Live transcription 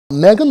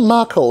Meghan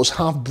Markle's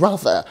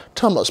half-brother,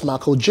 Thomas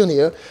Markle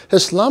Jr.,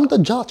 has slammed the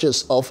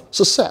Duchess of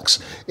Sussex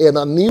in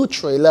a new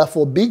trailer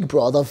for Big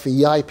Brother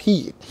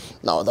VIP.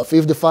 Now, the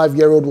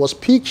 55-year-old was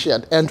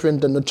pictured entering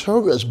the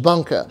notorious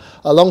bunker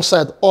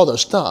alongside other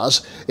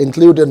stars,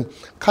 including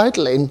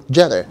Caitlyn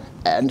Jenner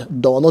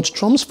and Donald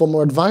Trump's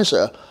former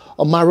advisor,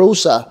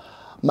 Marosa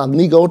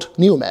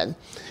Newman.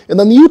 In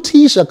a new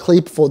teaser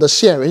clip for the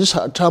series,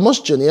 Thomas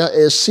Jr.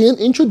 is seen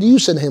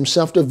introducing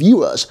himself to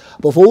viewers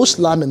before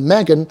slamming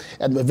Meghan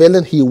and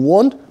revealing he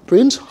warned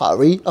Prince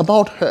Harry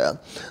about her.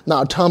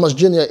 Now, Thomas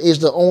Jr. is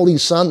the only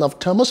son of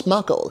Thomas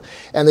Markle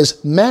and is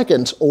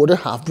Meghan's older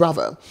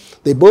half-brother.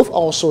 They both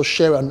also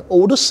share an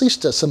older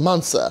sister,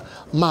 Samantha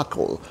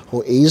Markle,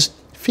 who is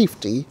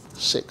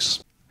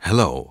 56.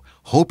 Hello,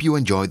 hope you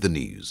enjoyed the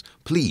news.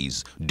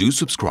 Please do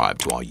subscribe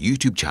to our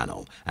YouTube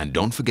channel and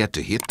don't forget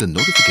to hit the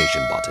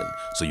notification button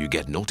so you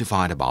get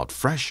notified about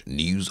fresh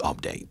news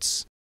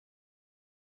updates.